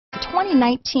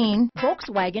2019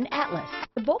 Volkswagen Atlas.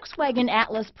 The Volkswagen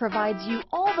Atlas provides you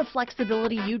all the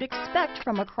flexibility you'd expect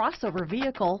from a crossover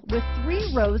vehicle with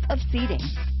 3 rows of seating.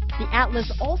 The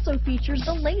Atlas also features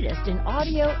the latest in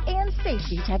audio and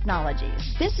safety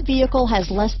technologies. This vehicle has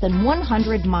less than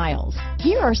 100 miles.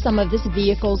 Here are some of this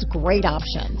vehicle's great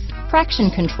options: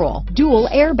 traction control, dual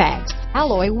airbags,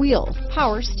 alloy wheels,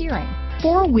 power steering,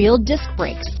 4-wheel disc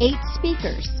brakes, 8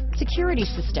 speakers, security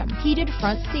system, heated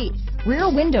front seats,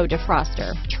 rear window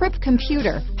defroster, trip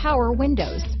computer, power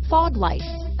windows, fog lights,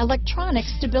 electronic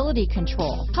stability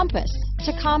control, compass,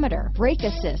 tachometer, brake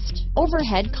assist,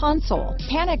 overhead console,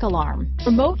 panic alarm,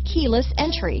 remote keyless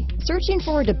entry. Searching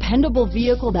for a dependable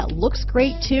vehicle that looks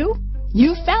great too?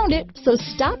 You found it, so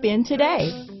stop in today.